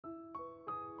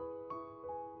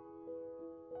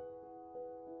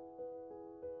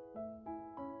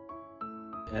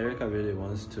Erica really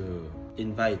wants to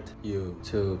invite you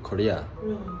to Korea,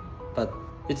 but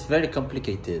it's very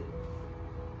complicated.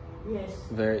 Yes.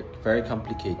 Very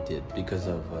complicated because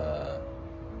of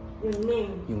your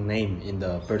name in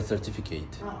the birth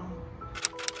certificate.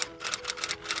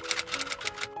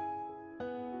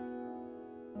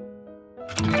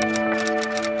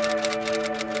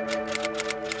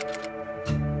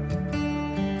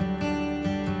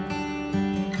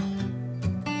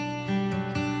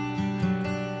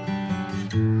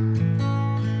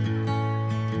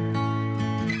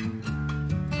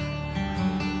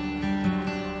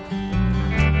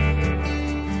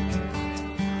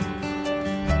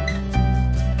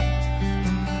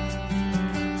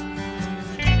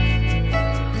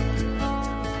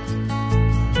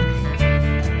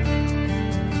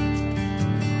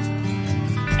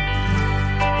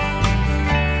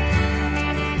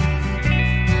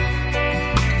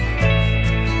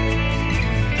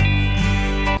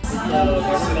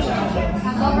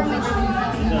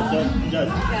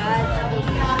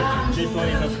 This one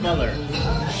is a scholar.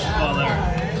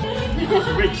 It's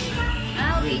rich.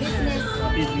 Business.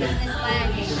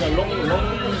 It's a long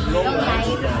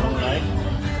life.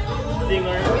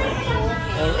 Singer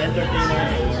or entertainer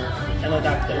and a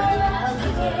doctor.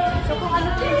 So kung ano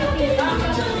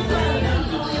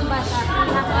yung bata,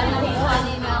 ano yung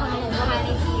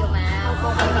buhanin siyo, ma'am.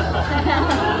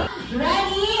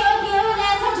 Ready? Okay,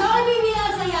 let's Jollibee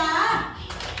binasaya.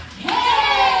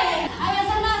 Hey! Ayan,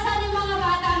 saan yung mga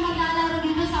bata maglalaro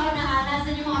dito sa unahan?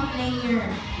 Nasaan yung mga player?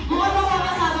 Mga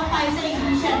kasama tayo sa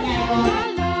ignition ngayon.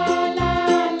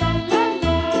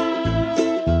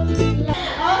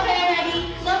 Okay,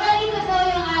 ready? So, ready na po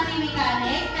yung ating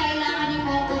mechanic. Kailangan niyo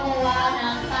po kukuha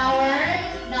ng tower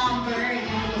number.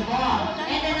 Ganito po.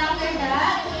 And then after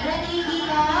that, ready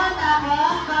dito.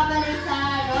 Tapos, babalik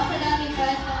sa dating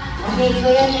pwesto. Okay, so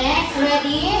yun next.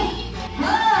 Ready? Go!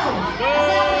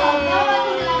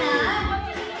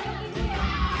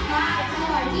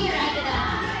 Here, right to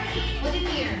that. Put it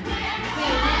here.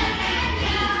 Okay, next.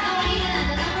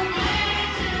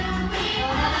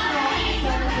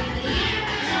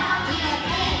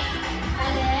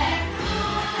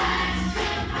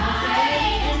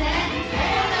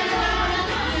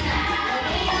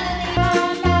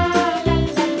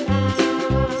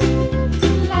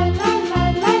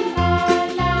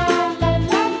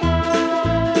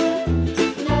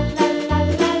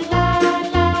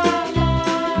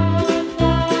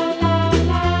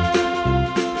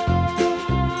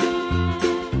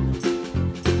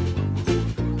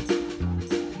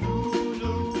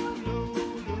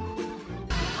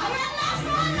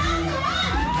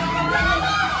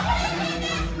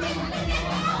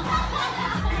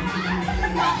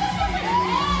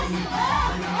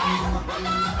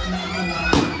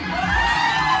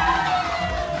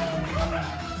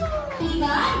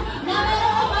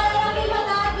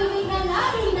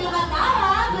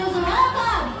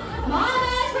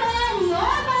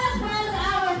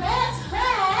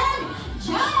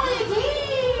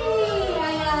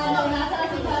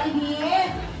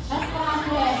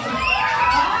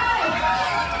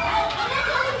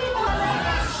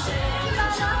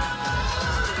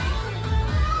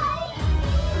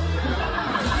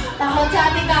 Takot sa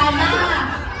ating gana.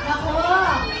 Ako.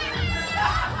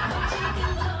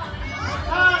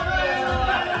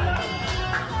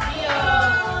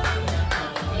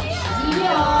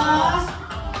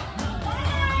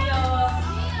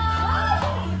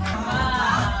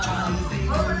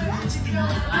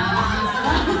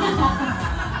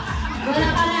 Wala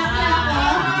ka na ako.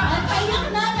 Nagpaiyak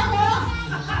na ako.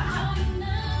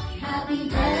 Happy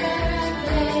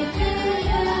birthday to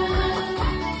you.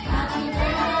 Happy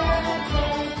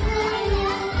birthday to you.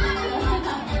 Happy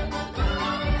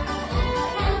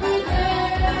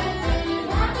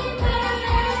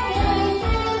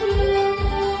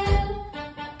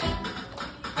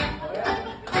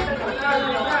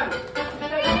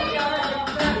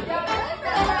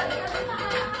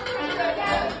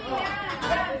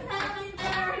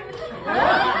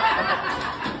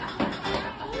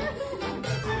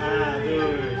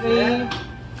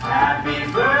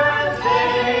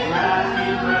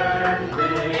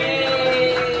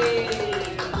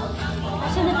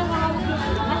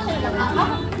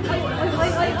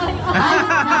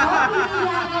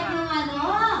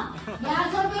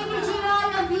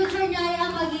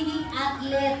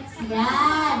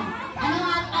Yan.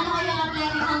 Ano kaya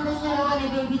athletics ang gusto mo ni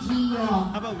Baby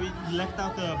Gio? How about we left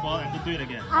out the ball and do it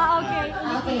again? Okay.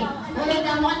 Okay. Ulit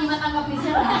na mukhang di matanggap ni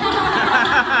Sir.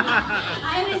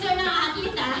 Ayaw ni Sir ng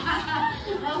athlete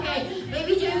Okay.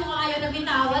 Baby Gio mo ayaw na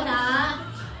bitawan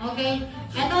Okay.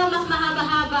 Ito mas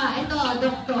mahaba-haba. Ito,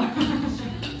 doktor.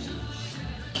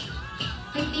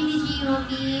 50 BG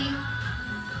rupee.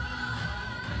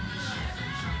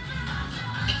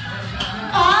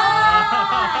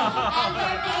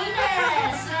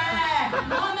 Entertainers!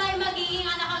 Mukhang may magiging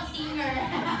anak ang singer.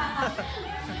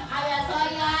 Ayan, so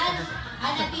ayan.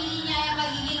 Ang napili niya yung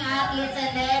magiging athletes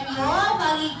and then yung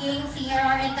magiging singer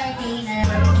or entertainer.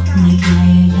 May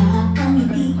kaya kang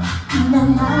hindi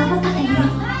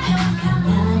pinamamatayin. Ang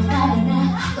kanyang karana,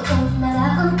 toong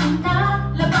nalaang pinta.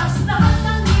 Labas lahat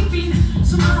ng ngipin,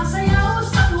 sumasayaw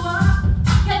sa tuwa.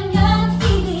 Kanyang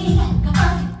feeling,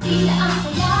 kapag tila ang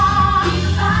saya.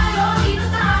 Dito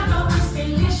tayo, mas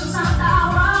delicious ang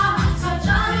tawa. Sa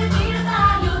Jollibee na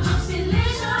tayo,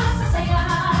 delicious sa saya.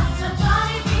 Sa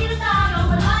Jollibee na tayo,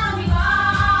 walang iba.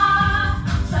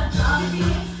 Sa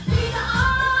Jollibee, dito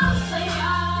ang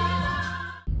saya.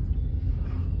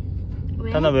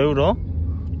 타나 왜 울어?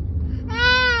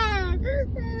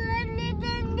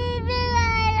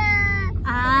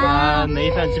 아,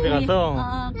 네이탄 집에 가서?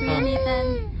 Kuya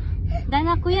Nathan.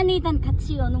 Dana, Kuya Nathan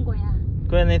같이 오는 거야.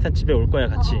 kuya 네이탄 집에 올 거야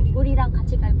같이. 우리랑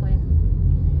같이 갈 거야.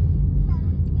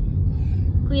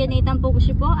 Kuya Nathan 보고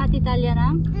싶어? Ate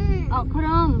Talia랑?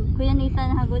 그럼 Kuya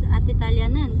Nathan하고 Ate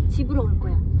Talia는 집으로 올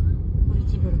거야. 우리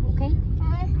집으로, 오케이?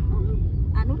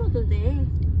 안 울어도 돼.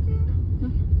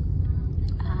 응?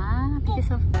 아,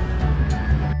 그래서.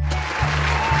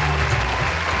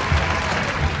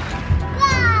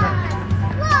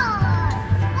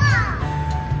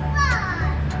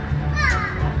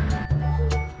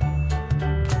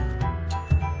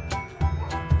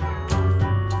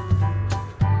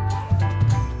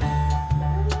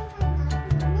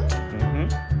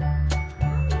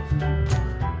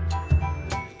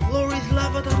 Floor is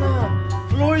lava, 타나.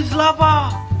 Floor is lava.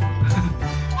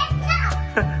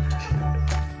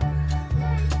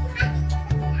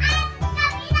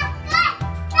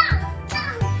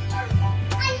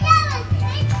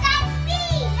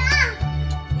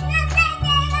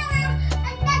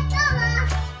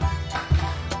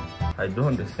 I don't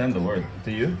understand the word.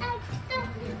 Do you?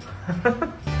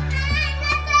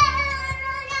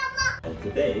 And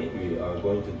today we are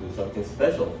going to do something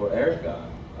special for Erica.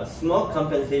 A small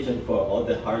compensation for all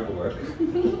the hard work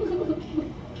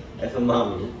as a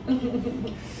mommy.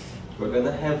 We're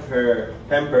gonna have her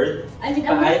pampered. I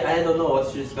don't know what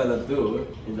she's gonna do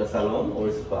in the salon or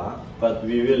spa, but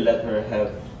we will let her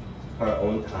have her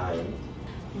own time.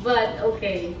 But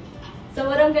okay. So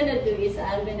what I'm gonna do is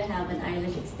I'm gonna have an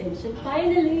eyelash extension.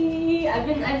 Finally, I've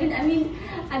been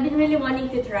really wanting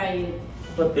to try it.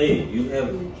 But babe, you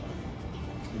have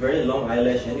very long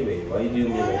eyelash anyway. Why do you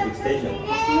need an extension?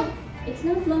 It's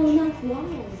not long enough. Wow.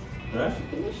 Huh?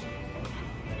 Finished.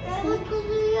 I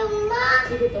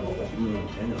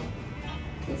know.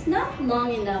 It's not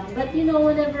long enough, but you know,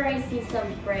 whenever I see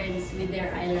some friends with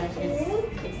their eyelashes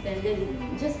extended,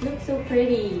 it just looks so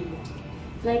pretty.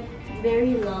 Like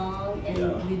very long and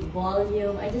with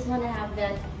volume. I just want to have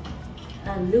that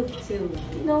look too.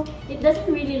 You know, it doesn't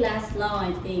really last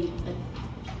long, I think, but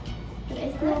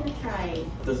I still want to try.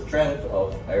 The strength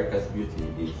of Erica's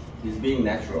beauty is being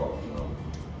natural. You know.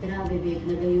 Grabe, babe,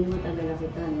 nagawin mo talaga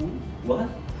kita, no? What?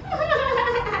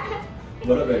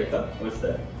 What about Erica? What's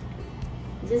that?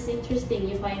 Just interesting.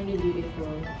 You find me beautiful.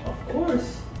 Of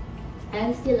course.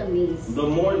 I'm still amazed. The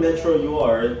more natural you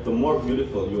are, the more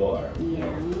beautiful you are. Yeah.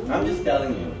 I'm just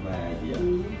telling you my idea.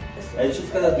 And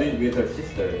she's gonna do it with her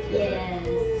sister. Yes.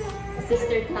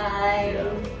 Sister time.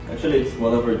 Yeah. Actually, it's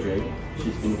one of her dreams.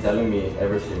 She's been telling me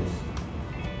ever since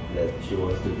that she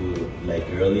wants to do like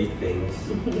girly things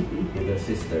with her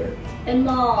sister. And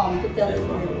mom to tell And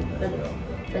her. mom as well.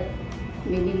 But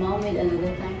maybe mom with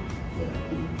another time. Yeah.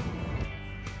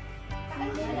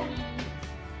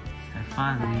 Have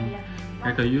fun.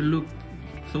 Erica, you look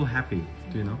so happy.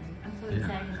 Do you know? I'm so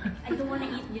excited. I don't want to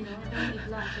eat, you know. I don't want to eat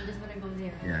lunch. I just want to go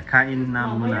there. Yeah, kain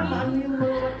na muna. Ano yung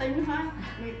mga mata nyo, ha?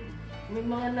 May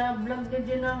mga na-vlog na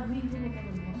dyan na, huy,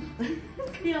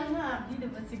 kaya nga, di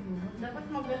naman siguro. Dapat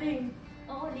magaling.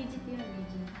 Oo, legit yun,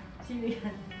 legit. Sino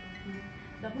yan?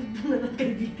 Dapat doon na lang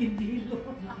kay Vicky Dilo.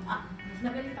 Mas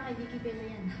magaling pa kay Vicky Pelo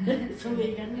yan.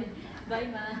 Sabay ka na.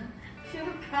 Bye, ma.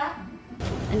 Sure ka?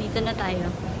 Andito na tayo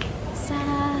sa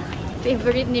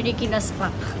favorite ni Ricky na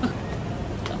spa.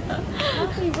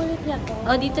 Favorite niya to?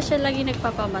 Oh, dito siya lagi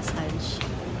nagpapamassage.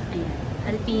 Ayan,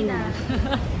 Alpina.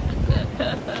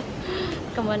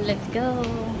 Come on, let's go.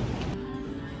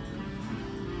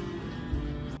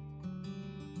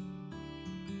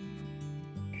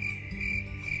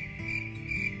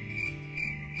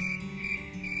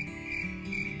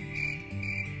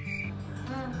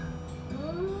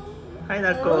 Hi,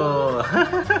 Nako.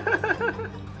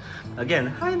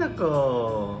 Again, hi,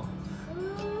 Nako.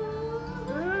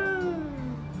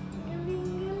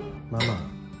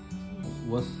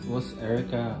 Was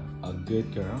Erica a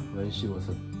good girl when she was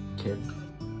a kid?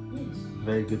 Yes.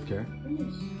 Very good girl.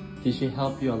 Yes. Did she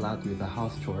help you a lot with the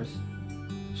house chores?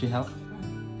 She helped?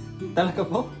 Talaga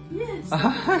po? Yes.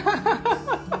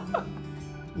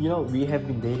 You know, we have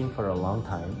been dating for a long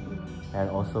time, and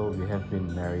also we have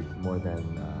been married more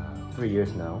than 3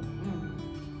 years now.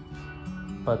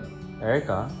 But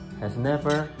Erica has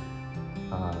never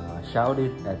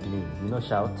shouted at me. You know,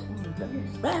 shout? That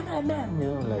means, "Bam, bam, bam," you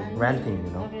know, like ranting,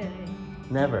 you know? Okay.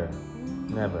 Never.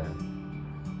 Never.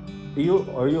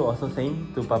 Are you also same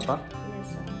to Papa?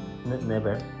 Yes, sir.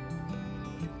 Never.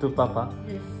 To Papa?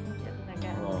 Yes. Hindi ako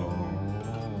nag-aaral.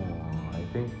 Oh, I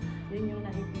think. Yun yung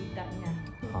nakikita niya.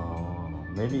 Oh,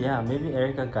 maybe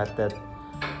Erica got that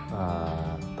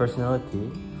personality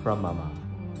from Mama,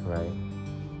 right?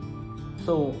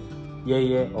 So,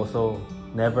 Yeye also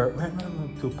never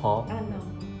to Paul. Ano?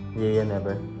 Yeye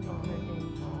never.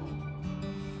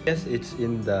 Yes, it's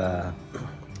in the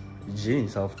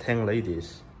genes of Tang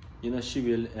ladies. You know,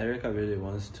 Erica really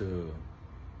wants to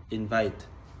invite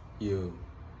you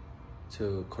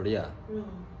to Korea,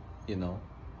 you know,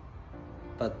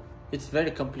 but it's very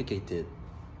complicated.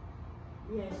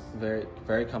 Yes. Very,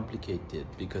 very complicated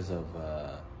because of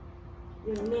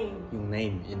Yung name. your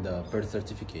name in the birth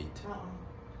certificate.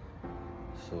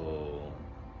 So,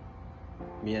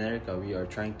 me and Erica, we are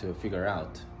trying to figure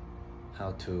out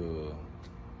how to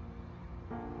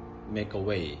make a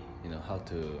way, you know,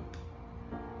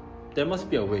 there must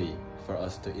be a way for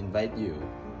us to invite you,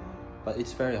 but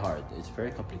it's very hard, it's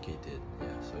very complicated, yeah,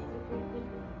 so,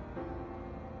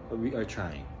 but we are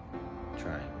trying,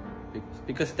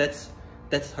 because that's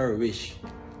her wish.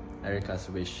 Erica's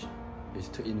wish is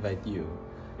to invite you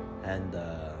and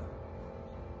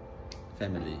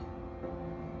family,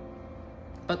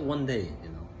 but one day,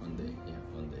 you know, one day.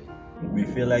 We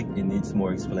feel like it needs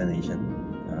more explanation.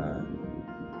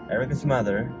 Erica's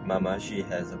mother, Mama, she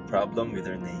has a problem with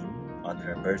her name on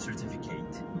her birth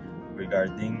certificate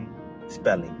regarding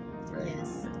spelling, right?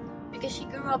 Yes, because she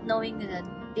grew up knowing that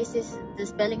this is the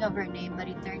spelling of her name, but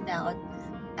it turned out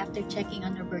after checking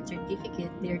on her birth certificate,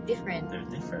 they're different. They're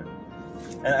different.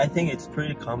 And I think it's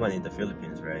pretty common in the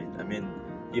Philippines, right? I mean,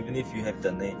 even if you have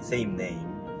the same name,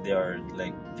 there are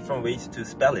like different ways to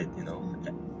spell it, you know?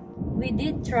 We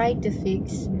did try to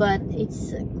fix, but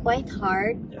it's quite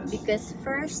hard. Yes. Because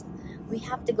first we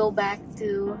have to go back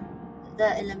to the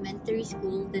elementary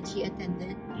school that she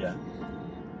attended. Yeah.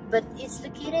 But it's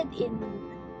located in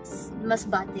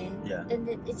Masbate. Yeah. And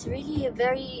it's really a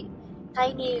very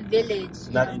tiny village.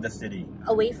 Not you know, in the city.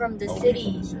 away from the Away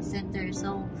city from the city. center.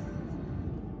 So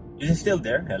Is it still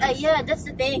there, Alice? yeah, that's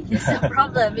the thing. That's the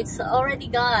problem. It's already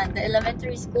gone, the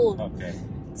elementary school. Okay.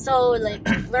 So like,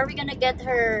 where are we gonna get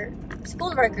her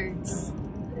school records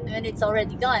when it's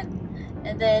already gone?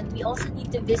 And then we also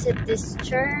need to visit this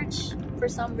church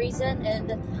for some reason, and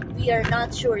we are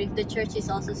not sure if the church is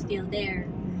also still there.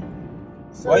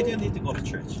 So Why do you need to go to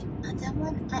church? that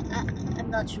one,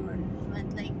 I'm not sure. But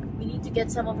like, we need to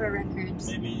get some of her records.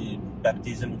 Maybe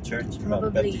baptism church,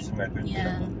 Probably. baptism record.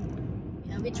 Yeah.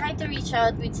 Yeah, we tried to reach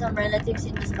out with some relatives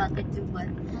in Masbate too, but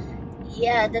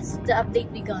yeah, that's the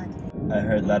update we got. I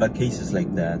heard a lot of cases like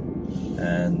that,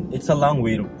 and it's a long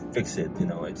way to fix it, you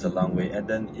know, it's a long way, and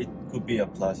then it could be a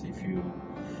plus if you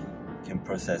can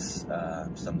process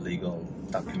some legal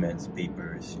documents,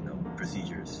 papers, you know,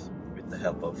 procedures with the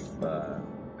help of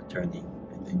attorney,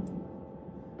 I think.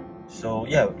 So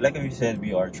yeah, like we said,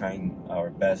 we are trying our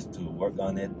best to work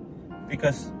on it,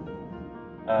 because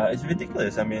it's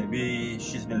ridiculous. I mean,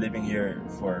 she's been living here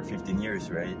for 15 years,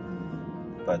 right?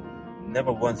 But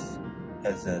never once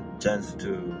has a chance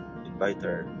to invite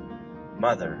her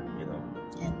mother, you know,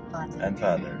 and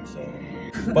father. So,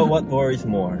 but what worries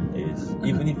more is,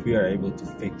 even if we are able to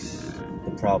fix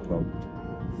the problem,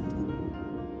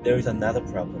 there is another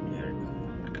problem here.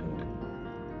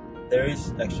 There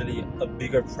is actually a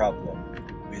bigger problem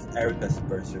with Erica's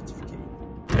birth certificate.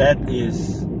 That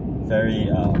is very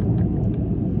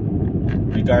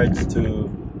regards to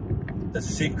the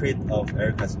secret of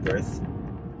Erica's birth.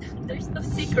 There's no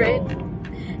secret. So,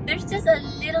 there's just a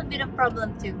little bit of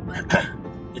problem too, but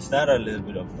it's not a little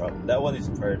bit of problem. That one is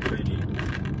pretty.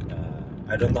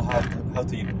 I don't know how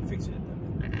to even fix it.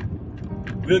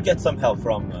 We'll get some help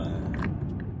from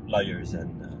lawyers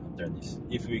and attorneys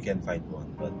if we can find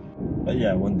one. But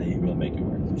yeah, one day we'll make it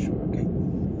work for sure. Okay.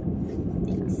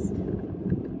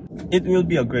 It will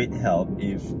be a great help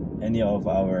if any of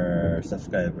our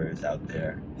subscribers out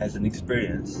there has an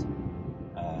experience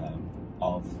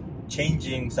of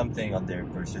changing something on their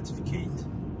birth certificate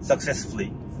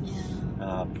successfully.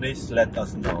 yeah. Please let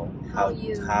us know how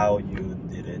you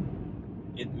did it.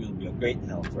 it will be a great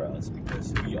help for us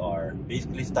because we are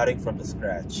basically starting from the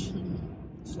scratch.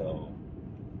 So,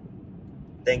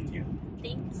 thank you.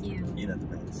 Thank you. In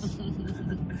advance.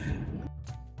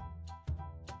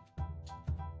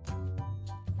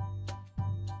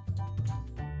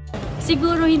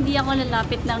 Siguro hindi ako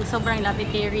lalapit ng sobrang lapit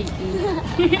kay Ricky.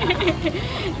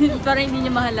 Para hindi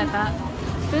niya mahalata.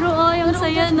 Pero yung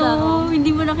saya no, hindi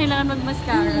mo na kailangan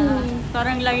mag-mascara.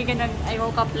 Parang lagi ka I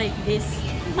woke up like this.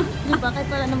 Diba?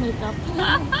 Kahit wala na makeup.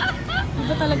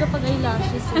 Diba talaga pag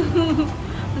eyelashes eh.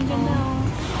 Ang ganda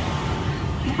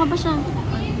Mukha ba siya?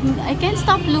 I can't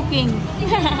stop looking.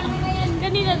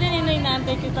 Kanina din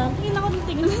inaantay kita. Tingin ako ng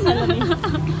tingin sa salamin.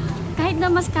 Kahit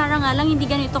na mascara nga lang, hindi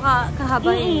ganito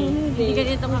kahaba Hindi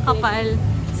ganito kakapal.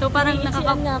 So parang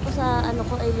nga ako sa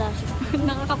eyelashes.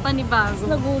 nakakapanibago.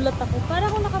 Nagulat ako.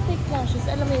 Parang ako naka-fake lashes.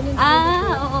 Alam mo yun?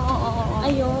 Oo.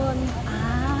 Ayun.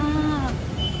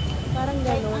 Parang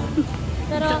gano'n.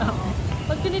 Pero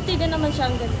pag tinitigan naman siya,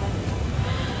 ang ganda.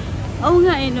 Oo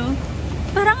nga no.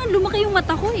 Parang lumaki yung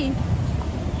mata ko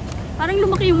Parang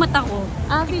lumaki yung mata ko.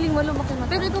 Feeling mo lumaki mata.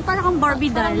 Pero ito parang kang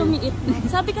Barbie doll. Parang lumiit.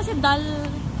 Sabi kasi doll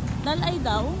eye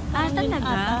daw.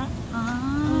 Talaga?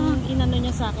 Inano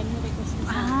niya sa akin, request niya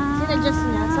sa akin. Sinadjust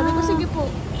niya. Sabi ko, sige po.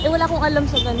 Wala akong alam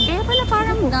sa ganun. Kaya pala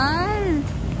parang doll.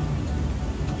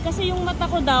 Kasi yung mata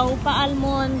ko daw,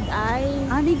 pa-almond eye.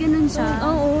 Di ganun siya?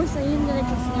 Oo, sa yun,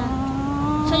 request niya.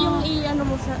 Siya yung i-ano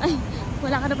mo sa... Ay,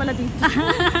 wala ka na pala dito.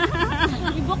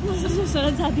 I-book mo sa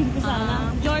susunod, sabihin ko sana.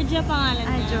 Georgia pangalan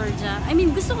niya. Georgia. I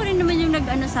mean, gusto ko rin naman yung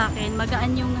nag-ano sa akin.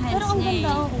 Magaan yung hands Pero ang niya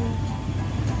ganda ako.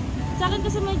 Sa akin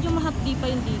kasi medyo mahapdi pa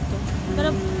yung dito.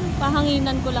 Pero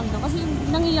pahanginan ko lang daw. Kasi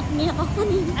nangiyak-niyak ako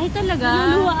kanina. Ay, talaga?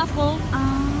 Naluluwa ako.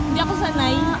 Hindi ako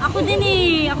sanay.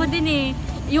 Ako din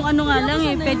Yung ano nga lang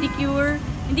pedicure.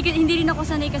 Hindi rin ako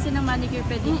sanay kasi ng manicure,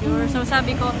 pedicure. So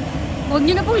sabi ko, huwag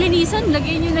nyo na pong linisan.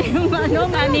 Lagay nyo na yung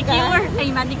manicure.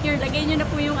 Manicure. Lagay nyo na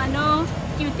po yung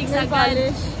cutics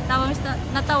agad.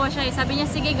 Natawa siya Sabi niya,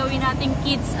 sige gawin natin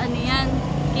kids,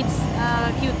 kids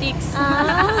cutics.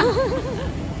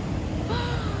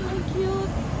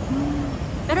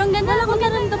 Pero ang ganda lang ako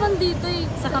naramdaman dito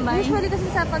sa kamay. Usually kasi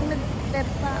sa pag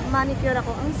nag-manicure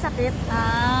ako, ang sakit.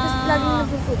 Tapos laging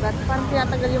nagsusugat. Parang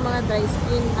tinatagal yung mga dry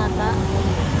skin ata.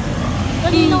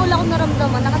 Kanina wala akong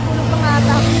naramdaman. Nakatulog pa nga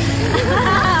ata.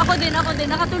 Ako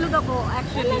din. Nakatulog ako.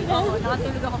 Actually,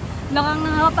 nakatulog ako.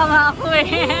 Nakanganga nga ako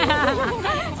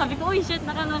Sabi ko, shit,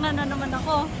 nakanganga na naman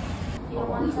ako.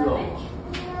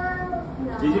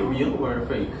 Is it real or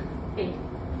fake? Fake.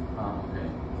 Okay.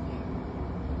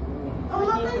 I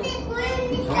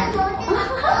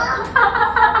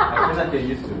cannot get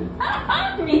used to it.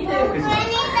 Me too.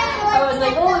 I was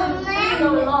like, it's so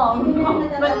long.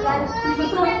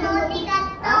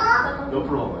 No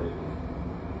problem.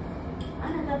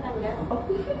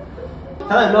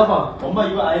 하나 일로 와봐. 엄마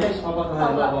이거 아이래쉬 봐봐.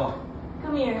 하나 일로 와봐.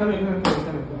 Come here. Come here.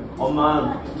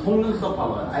 엄마 속눈썹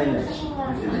봐봐. 아이래쉬.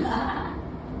 You see this?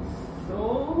 So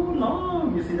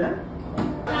long. You see that?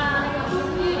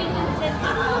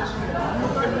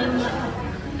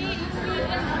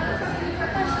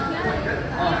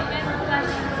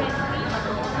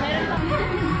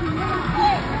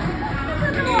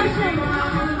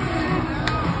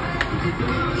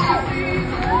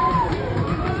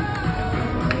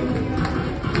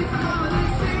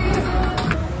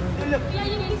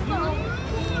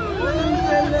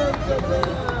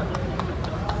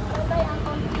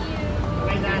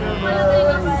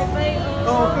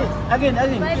 Okay. Again.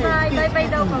 Bye-bye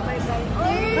daw pa. Bye-bye.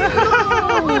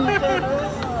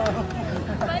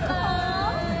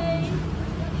 Bye-bye.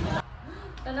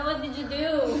 Tana, what did you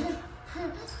do?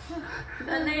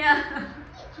 Ano yan?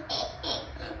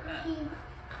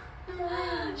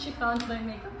 She found my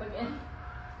makeup again.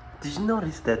 Did you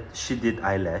notice that she did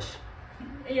eyelash?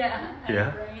 Yeah.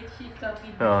 Yeah? Right? She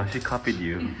copied me. Oh, she copied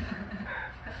you.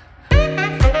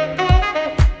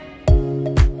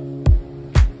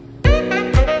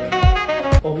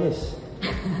 Oh, miss.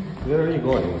 Where are you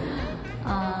going?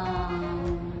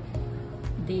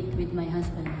 Date with my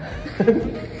husband.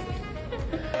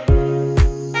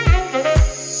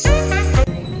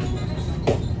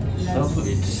 So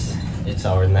it's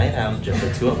our night out, just the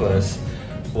two of us.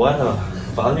 What a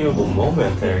valuable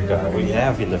moment, Erica, we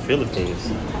have in the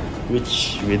Philippines,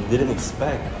 which we didn't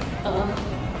expect.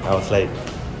 I was like,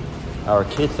 our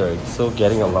kids are so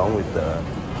getting along with the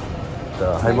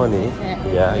harmony,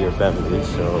 yeah, your family.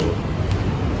 So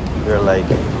we're like,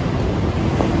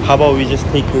 how about we just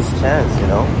take this chance, you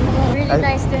know? Really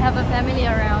nice to have a family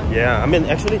around. Yeah, I mean,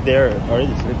 actually they're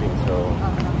already sleeping, so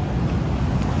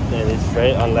and it's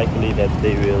very unlikely that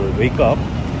they will wake up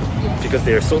because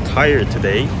they're so tired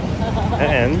today.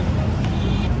 And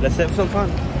let's have some fun.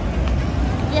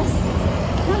 Yes.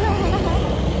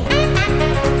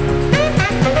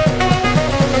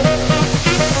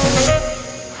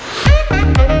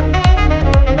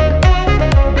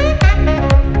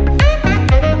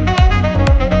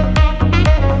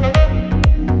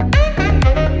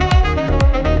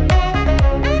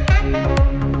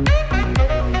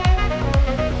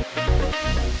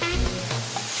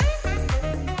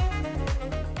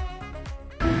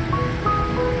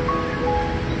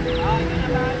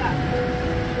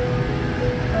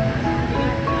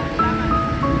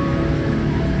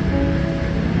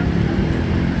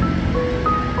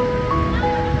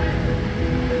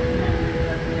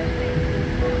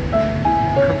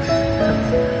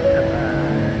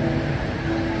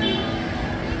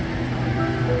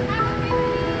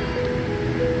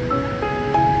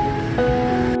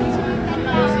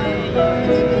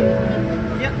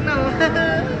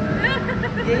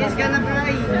 Yes ka na,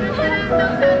 Bray.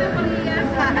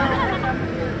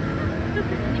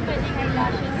 Hindi pwedeng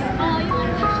eyelashes. Oo, yung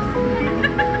eyelashes.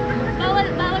 Bawal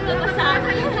mabasa.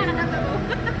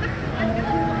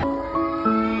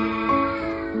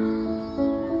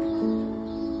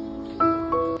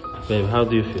 Babe, how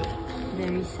do you feel?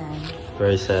 Very sad.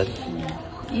 Very sad.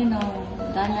 You know,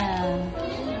 Dana,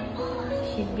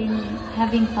 she'd been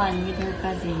having fun with her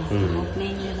cousins, you know,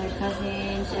 playing with her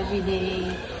cousins every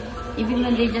day. Even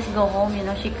when they just go home, you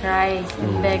know, she cries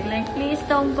and beg like, please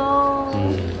don't go.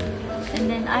 And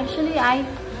then actually I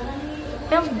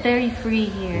felt very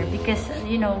free here because,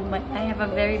 you know, I have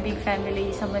a very big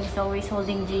family. Someone is always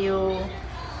holding Gio.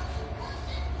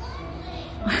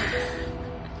 I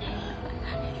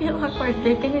feel awkward,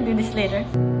 babe. Can we do this later?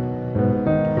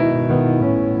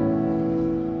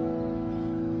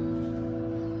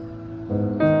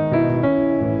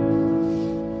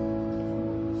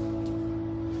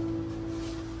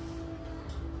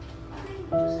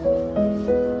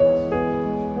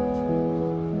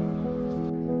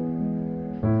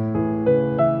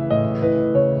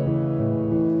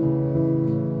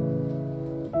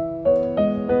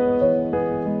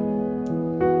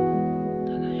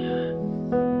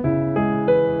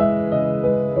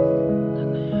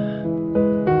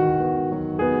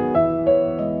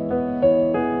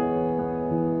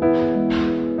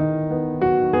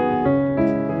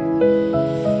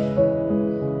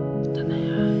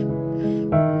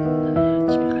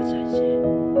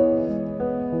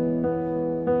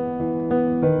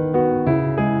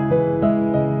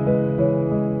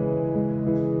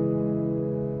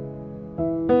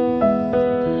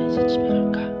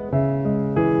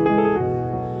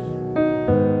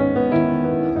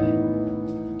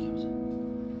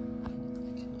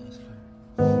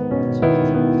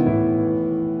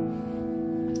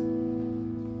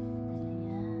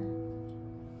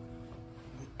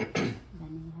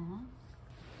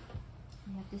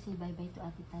 Say bye-bye to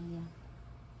Ate Talia.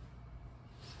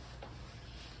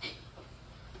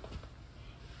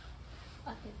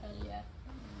 Ate Talia.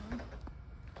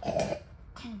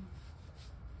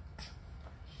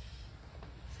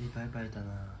 Say bye-bye,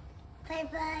 Dana.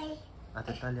 Bye-bye.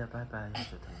 Ate Talia, bye-bye.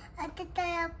 해줘, Dana. Ate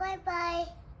Talia, bye-bye.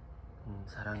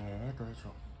 사랑해, 또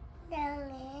해줘.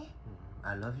 사랑해.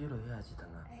 I love you로 해야지,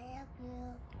 Dana. I love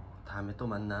you. 다음에 또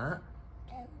만나.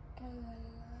 또 만나.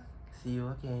 See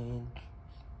you again.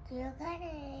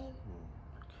 기억하래.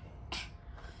 Okay.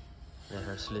 Let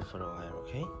her sleep for a while,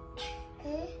 okay?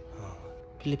 응?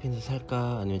 필리핀에서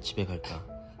살까? 아니면 집에 갈까?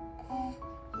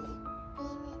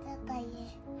 필리핀에서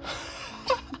가예.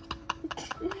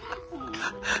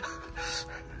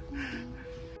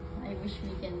 I wish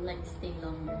we can like stay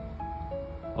longer.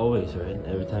 Always, right?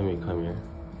 Every time we come here.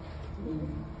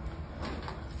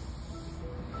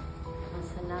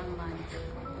 Salamat.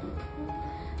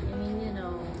 I mean, you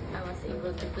know, I was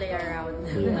able to play around.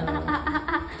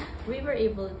 Yeah. We were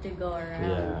able to go around.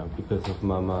 Yeah, because of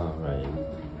Mama, right?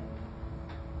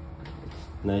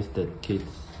 It's nice that kids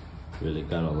really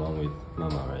got along with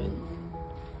Mama, right?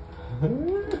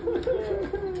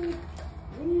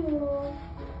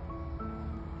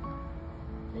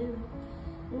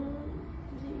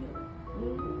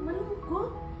 Malungkot?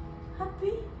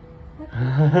 Happy?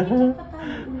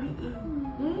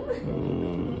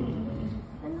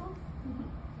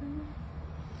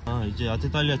 아, 이제 아테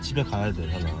딸리아 집에 가야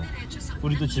돼, 하나.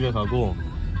 우리도 집에 가고,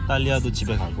 딸리아도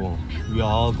집에 가고. We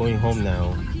are all going home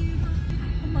now.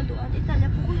 엄마도 Ate Talia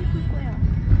보고 싶을 거야.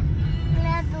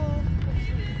 나도.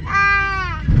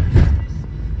 아!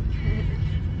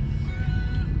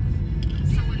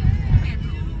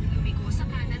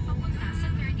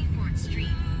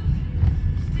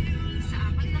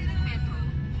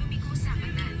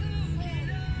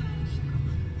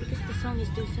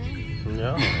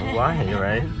 why,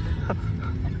 right?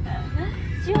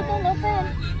 Chiu, don't open.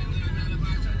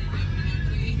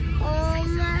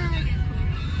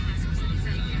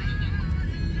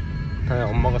 다나야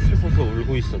엄마가 슬퍼서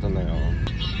울고 있어 다나야.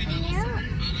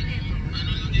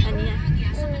 아니야.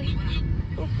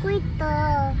 웃고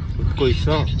있다. 웃고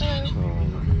있어?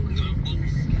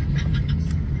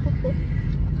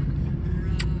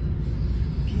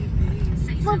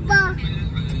 뽀뽀.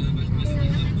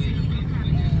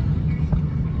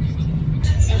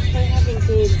 After having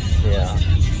kids, Yeah.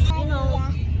 You know,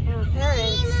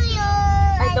 parents,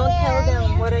 I don't tell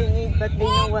them what I need, but they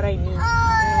know what I need. You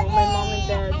know, my mom and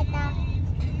dad,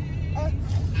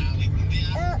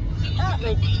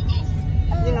 like,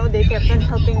 you know, they kept on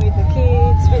helping with the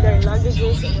kids, with our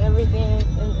luggages and everything.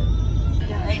 And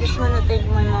yeah, I just want to thank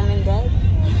my mom and dad.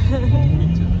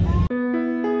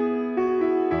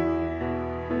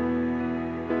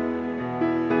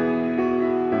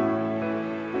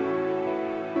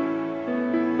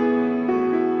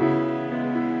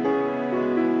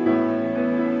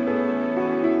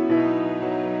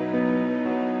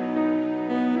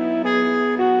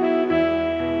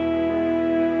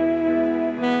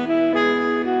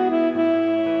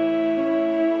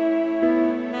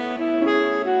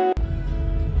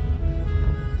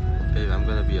 Babe, I'm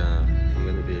gonna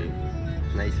be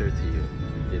nicer to you,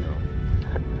 you know.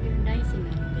 You're nice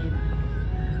enough, babe.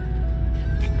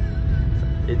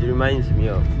 It reminds me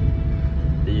of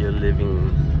you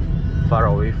living far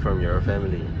away from your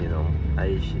family, you know.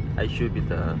 I should be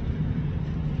the,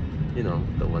 you know,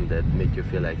 the one that make you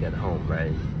feel like at home,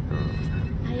 right?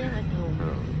 I am at home.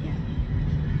 Yeah.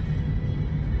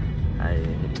 I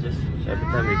just every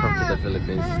time we come to the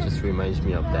Philippines, it just reminds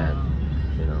me of that,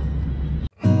 you know.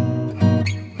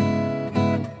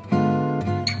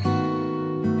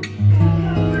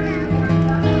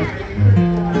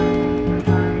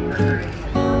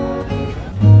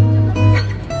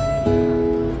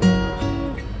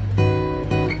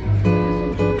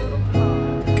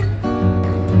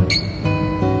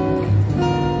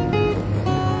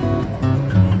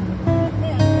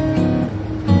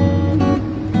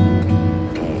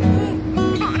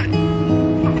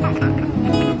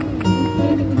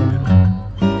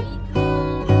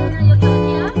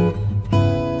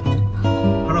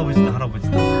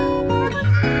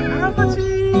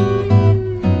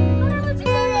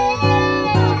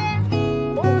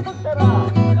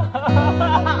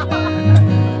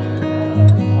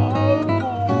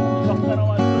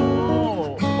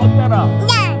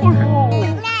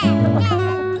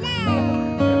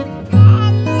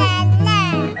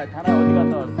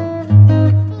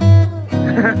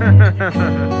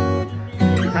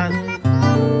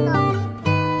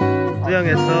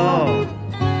 수영했어.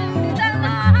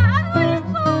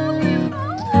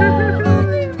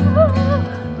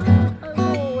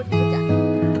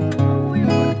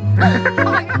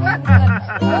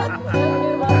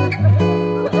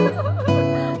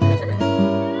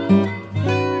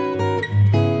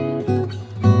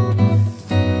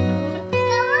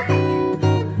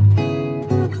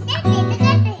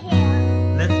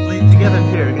 Let's play together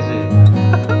here, 그치?